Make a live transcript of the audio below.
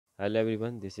Hello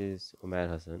everyone, this is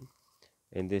Umairhassan.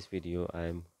 In this video,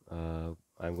 I'm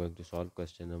going to solve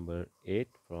question number 8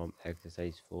 from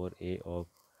exercise 4A of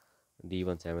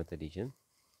D1 7th edition.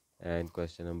 And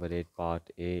question number 8 part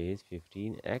A is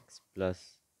 15x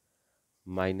plus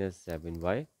minus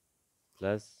 7y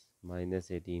plus minus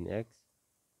 18x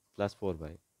plus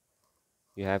 4y.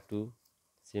 You have to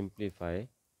simplify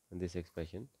this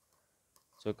expression.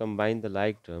 So combine the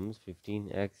like terms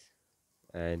 15x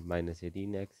and minus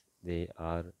 18x. They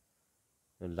are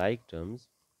like terms.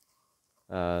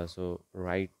 So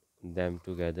write them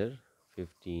together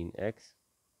 15x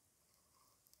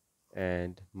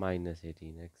and minus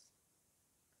 18x.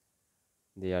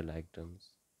 They are like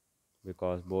terms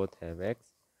because both have x.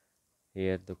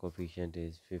 Here the coefficient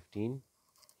is 15,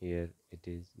 here it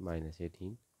is minus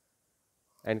 18,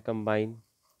 and combine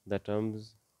the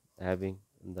terms having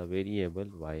the variable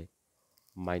y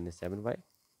minus 7y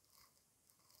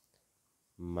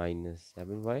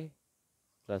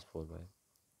plus 4y.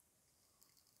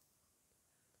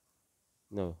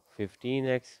 No,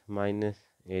 15x minus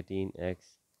 18x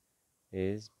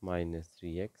is minus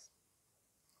 3x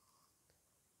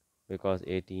because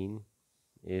 18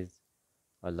 is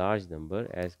a large number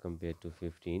as compared to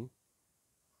 15.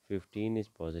 15 is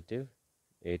positive,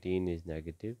 18 is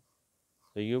negative.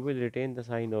 So you will retain the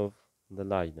sign of the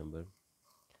large number.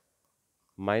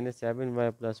 Minus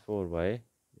 7y plus 4y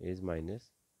is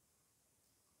minus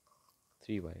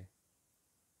 3y.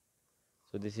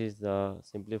 So this is the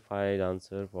simplified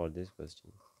answer for this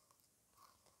question.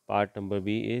 Part number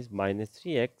B is minus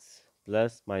 3x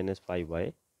plus minus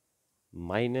 5y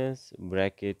minus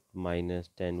bracket minus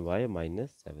 10y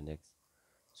minus 7x.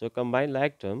 So combine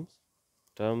like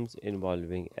terms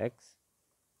involving x,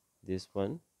 this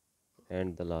one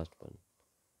and the last one.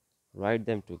 Write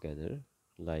them together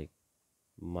like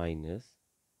minus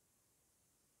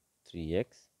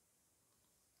 3x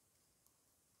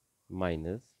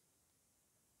minus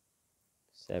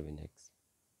 7x.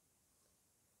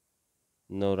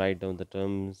 Now write down the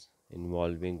terms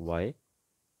involving y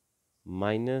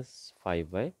minus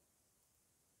 5y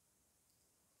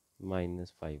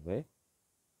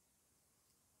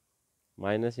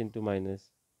minus into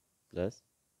minus plus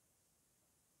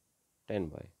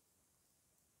 10y.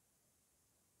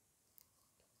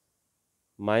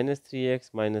 Minus 3x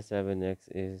minus 7x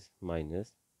is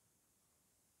minus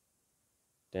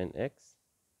 10x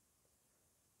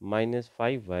minus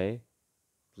 5y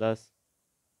plus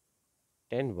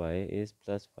 10y is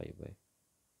plus 5y.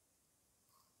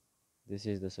 This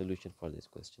is the solution for this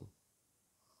question.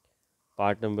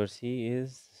 Part number C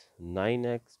is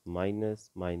 9x minus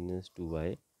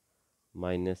 2y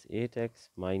minus 8x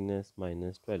minus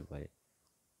 12y.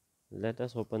 Let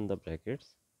us open the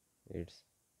brackets. It's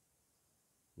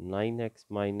 9x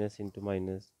minus into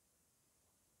minus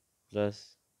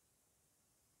plus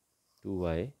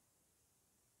 2y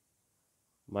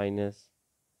minus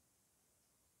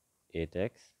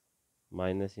 8x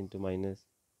minus into minus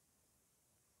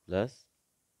plus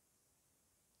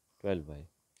 12y.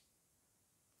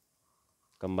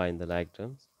 Combine the like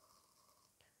terms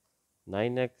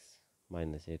 9x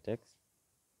minus 8x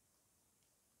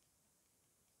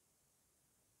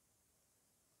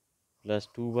plus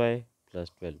 2y plus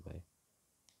 12y.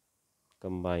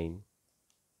 Combine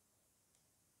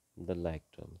the like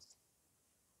terms.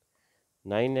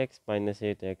 9x minus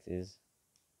 8x is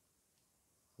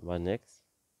 1x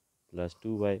plus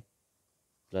 2y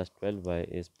plus 12y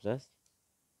is plus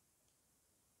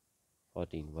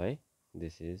 14y.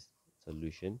 This is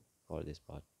solution for this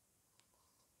part.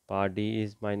 Part D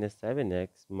is minus 7x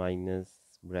minus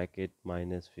bracket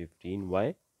minus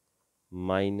 15y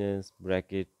minus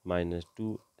bracket minus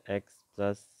 2x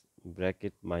plus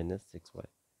bracket minus 6y.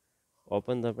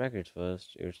 Open the brackets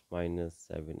first. It's minus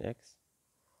 7x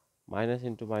minus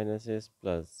into minus is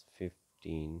plus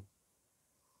 15y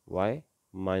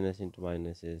minus into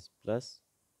minus is plus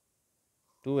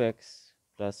 2x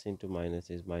plus into minus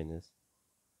is minus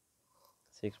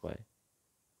 6y.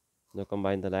 Now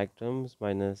combine the like terms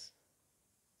minus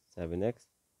 7x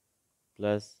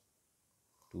plus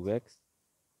 2x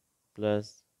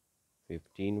plus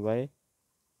 15y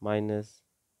minus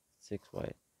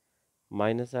 6y.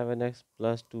 Minus 7x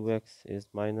plus 2x is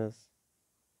minus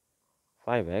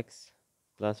 5x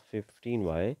plus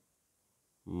 15y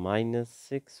minus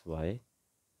 6y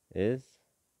is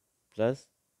plus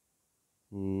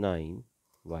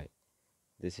 9y.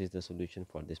 This is the solution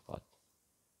for this part.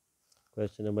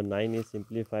 Question number 9 is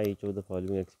simplify each of the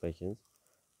following expressions.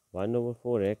 1 over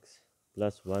 4x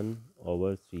plus 1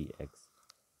 over 3x.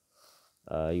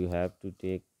 You have to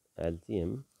take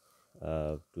LCM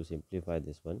to simplify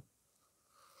this one.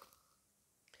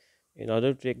 In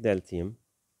order to take the LCM,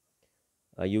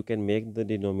 you can make the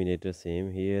denominator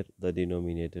same. Here the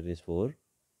denominator is 4,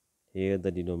 here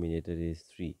the denominator is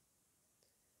 3.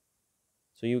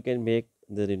 So you can make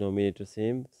the denominator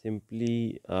same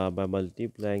simply by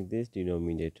multiplying this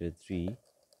denominator 3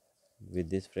 with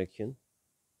this fraction,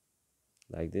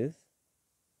 like this,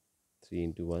 3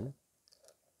 into 1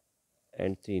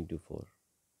 and 3 into 4.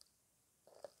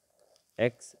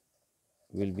 X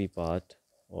will be part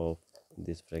of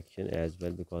this fraction as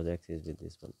well because x is with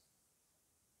this one,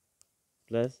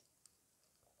 plus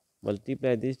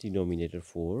multiply this denominator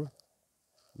 4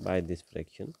 by this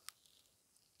fraction,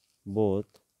 both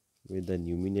with the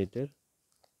numerator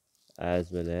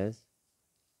as well as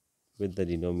with the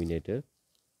denominator,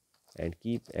 and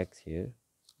keep x here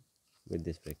with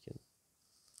this fraction.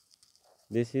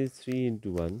 This is 3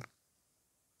 into 1,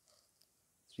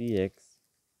 3x,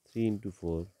 3 into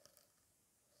 4,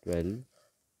 12,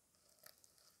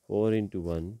 4 into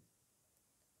 1,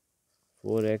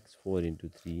 4x, 4 into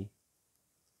 3,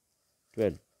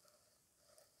 12.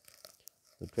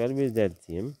 So 12 is the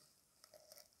LCM.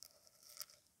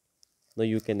 Now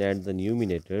you can add the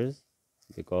numerators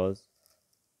because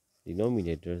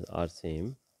denominators are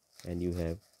same and you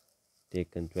have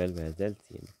taken 12 as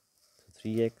LCM. So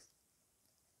 3x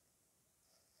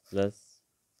plus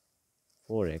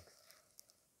 4x.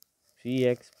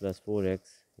 3x plus 4x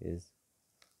is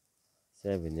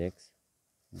 7x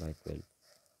by 12.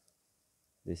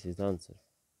 This is the answer.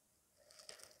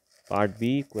 Part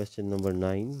B, question number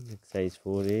 9, exercise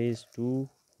 4a is 2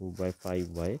 by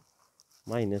 5y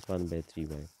minus 1 by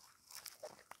 3y.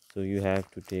 So you have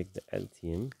to take the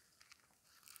LCM,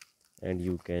 and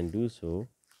you can do so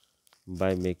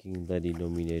by making the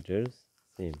denominators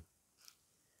same.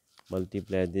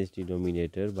 Multiply this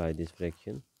denominator by this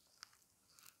fraction,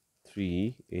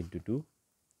 3 into 2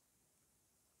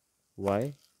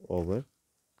 y over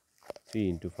 3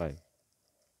 into 5,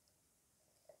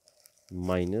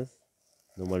 minus,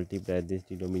 now multiply this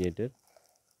denominator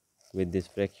with this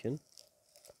fraction,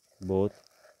 both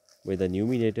with the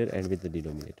numerator and with the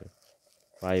denominator,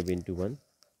 5 into 1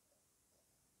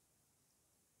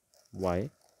 y,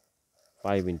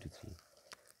 5 into 3.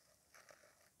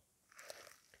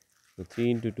 So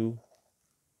 3 into 2,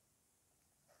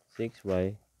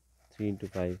 6y, 3 into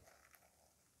 5,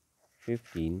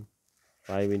 15,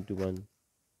 5 into 1,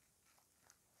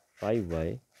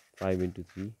 5y, 5 into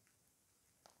 3,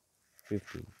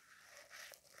 15.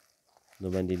 Now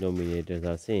when denominators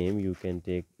are same, you can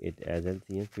take it as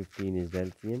LCM. 15 is the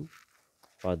LCM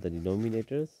for the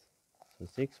denominators. So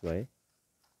 6y,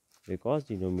 because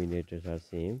denominators are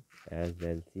same, as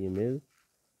the LCM is,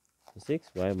 so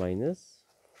 6y minus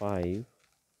 5y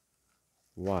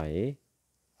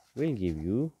will give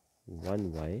you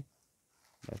 1y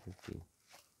by 15.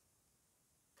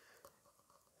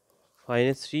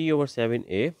 Minus 3 over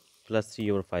 7a plus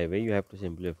 3 over 5a. You have to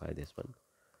simplify this one.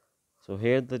 So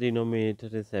here the denominator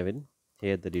is 7,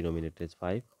 here the denominator is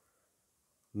 5.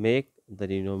 Make the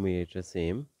denominator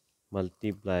same.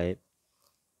 Multiply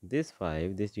this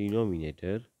 5, this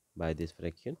denominator, by this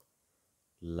fraction,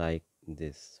 like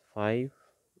this. 5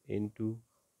 into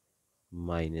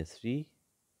minus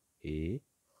 3a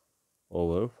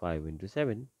over 5 into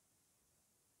 7,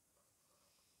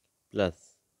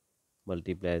 plus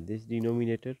multiply this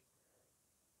denominator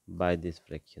by this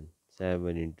fraction,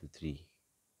 7 into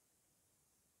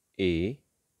 3a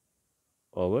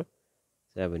over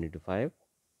 7 into 5.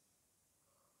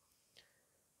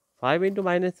 5 into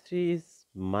minus 3 is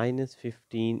minus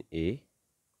 15a.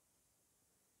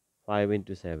 5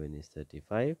 into 7 is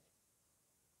 35.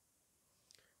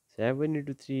 7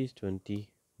 into 3 is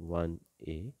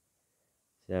 21a.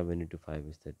 7 into 5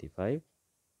 is 35.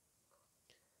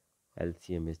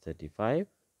 LCM is 35.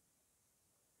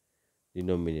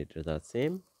 Denominators are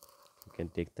same. You can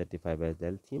take 35 as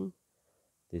LCM.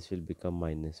 This will become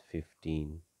minus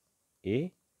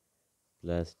 15a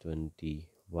plus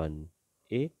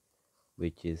 21a,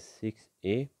 which is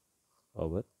 6a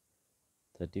over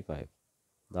 35.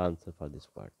 The answer for this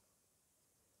part.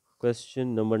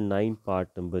 Question number 9, part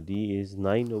number D, is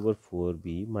 9 over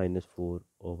 4b minus 4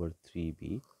 over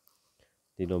 3b.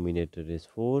 Denominator is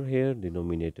 4 here,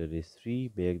 denominator is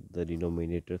 3. Make the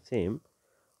denominator same.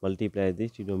 Multiply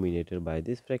this denominator by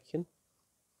this fraction,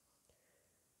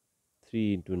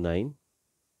 3 into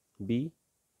 9b,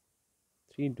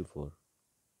 3 into 4,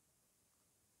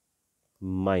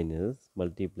 minus,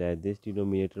 multiply this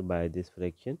denominator by this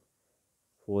fraction,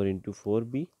 4 into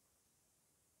 4b,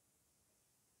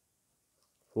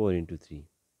 4 into 3.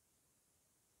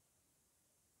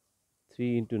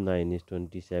 3 into 9 is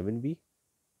 27b.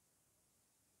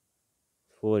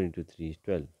 4 into 3 is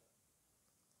 12.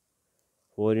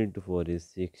 4 into 4 is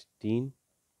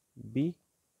 16b.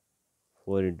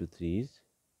 4 into 3 is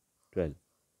 12.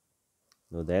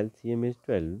 Now the LCM is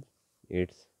 12.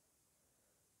 It's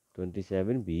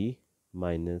 27b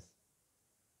minus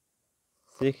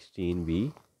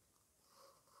 16b.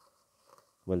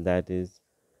 Well, that is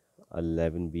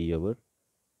 11b over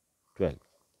 12.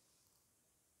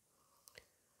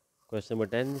 Question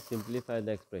number 10 is simplify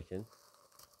the expression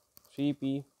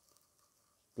 3p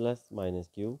plus minus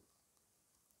q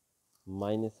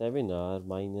minus 7r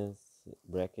minus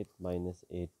bracket minus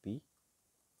 8p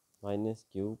minus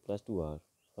q plus 2r.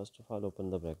 First of all, open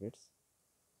the brackets.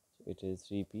 So it is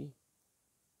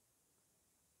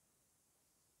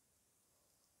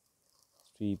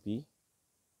 3p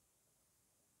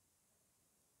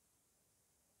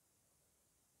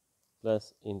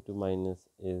plus into minus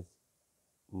is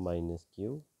minus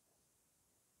q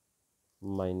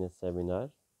minus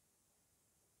 7r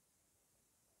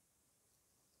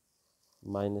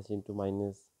minus into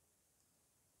minus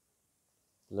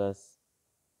plus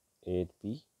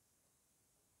 8p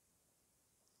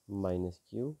minus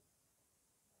q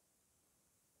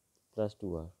plus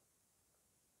 2r.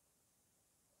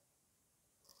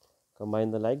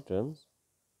 Combine the like terms.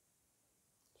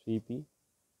 3p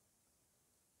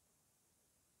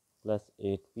plus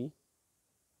 8p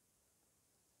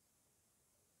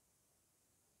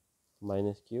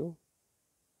minus q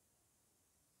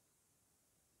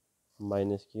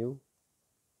minus q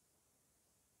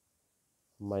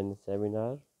minus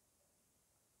 7r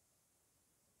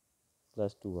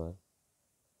plus 2r.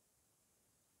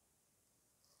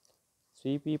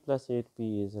 3p plus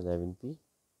 8p is 11p.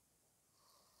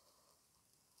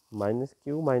 Minus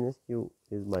q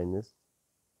is minus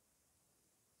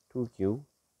 2q.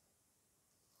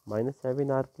 Minus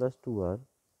 7r plus 2r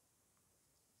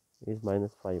is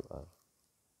minus 5r.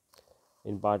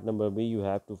 In part number B, you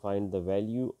have to find the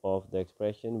value of the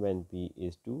expression when p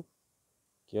is 2,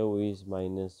 q is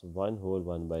minus 1 whole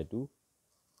 1 by 2,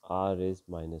 r is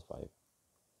minus 5.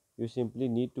 You simply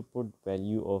need to put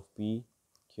value of p,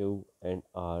 q and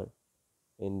r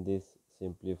in this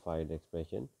simplified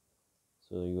expression.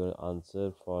 So your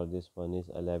answer for this one is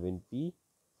 11p.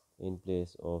 In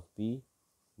place of p,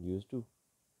 use 2.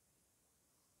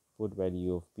 Put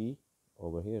value of p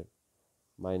over here.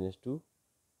 Minus 2.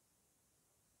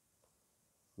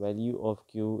 Value of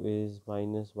q is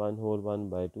minus 1 whole 1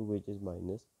 by 2, which is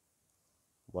minus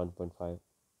 1.5.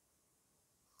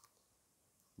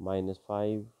 Minus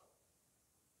 5.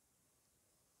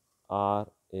 R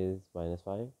is minus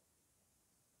 5.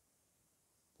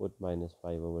 Put minus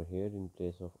 5 over here in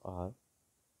place of r.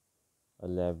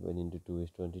 11 into 2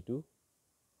 is 22.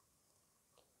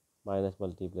 Minus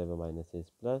multiplied by minus is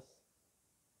plus.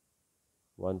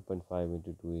 1.5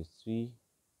 into 2 is 3.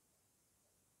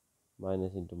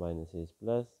 Minus into minus is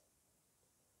plus.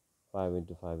 5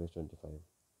 into 5 is 25.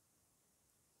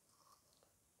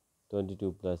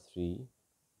 22 plus 3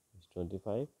 is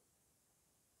 25.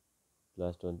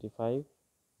 Plus 25,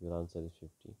 your answer is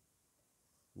 50.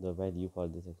 The value for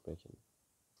this expression.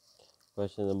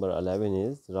 Question number 11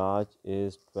 is Raj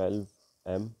is 12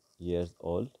 years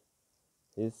old.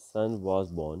 His son was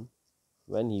born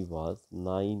when he was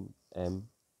 9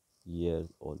 years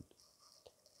old.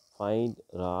 Find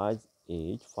Raj's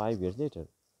age 5 years later.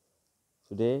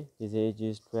 Today his age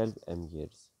is 12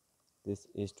 years. This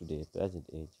is today, present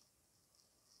age.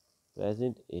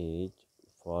 Present age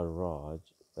for Raj,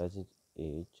 present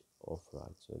age of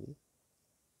Raj,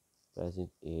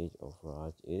 present age of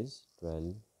Raj is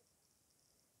 12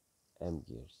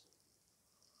 years.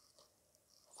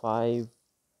 5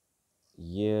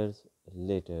 years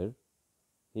later,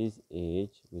 his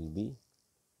age will be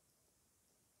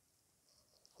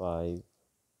 5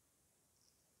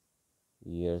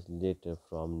 years later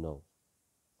from now.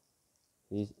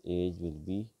 His age will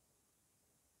be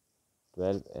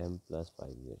 12 plus 5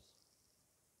 years.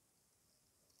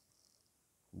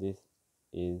 This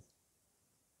is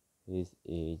his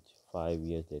age 5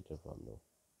 years later from now.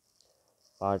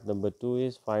 Part number 2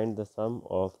 is find the sum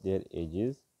of their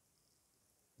ages.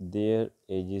 Their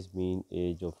ages mean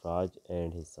age of Raj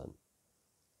and his son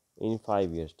in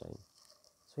 5 years time.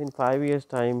 So in 5 years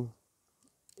time,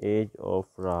 age of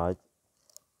Raj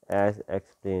as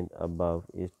explained above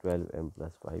is 12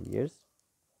 plus 5 years.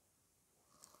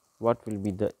 What will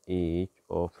be the age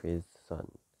of his son?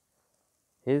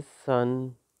 His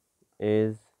son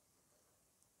is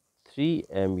 3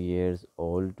 years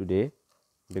old today,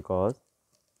 because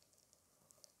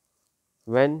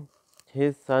when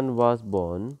his son was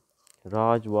born,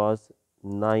 Raj was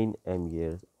 9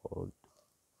 years old.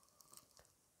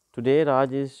 Today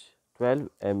Raj is 12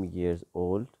 years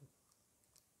old.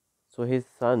 So his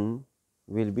son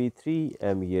will be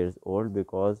 3m years old,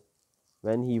 because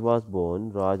when he was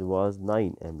born, Raj was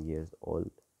 9m years old,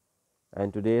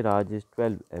 and today Raj is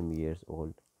 12m years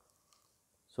old.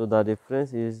 So the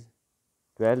difference is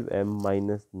 12m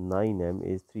minus 9m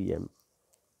is 3m.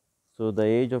 So the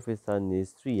age of his son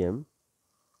is 3m.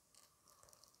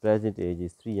 Present age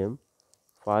is 3m.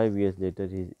 5 years later,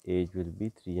 his age will be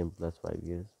 3m plus 5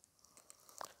 years.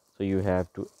 So you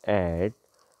have to add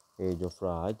age of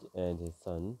Raj and his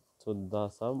son. So the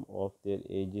sum of their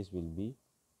ages will be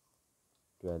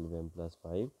 12m plus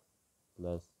 5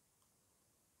 plus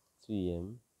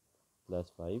 3m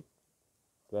plus 5.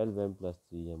 12m plus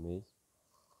 3m is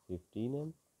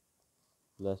 15m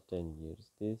plus 10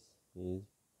 years. This is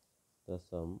the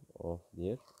sum of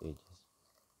their ages.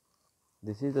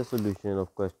 This is the solution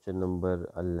of question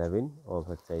number 11 of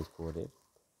exercise 4a.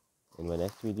 In my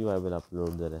next video, I will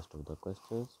upload the rest of the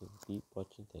questions. So keep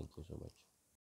watching. Thank you so much.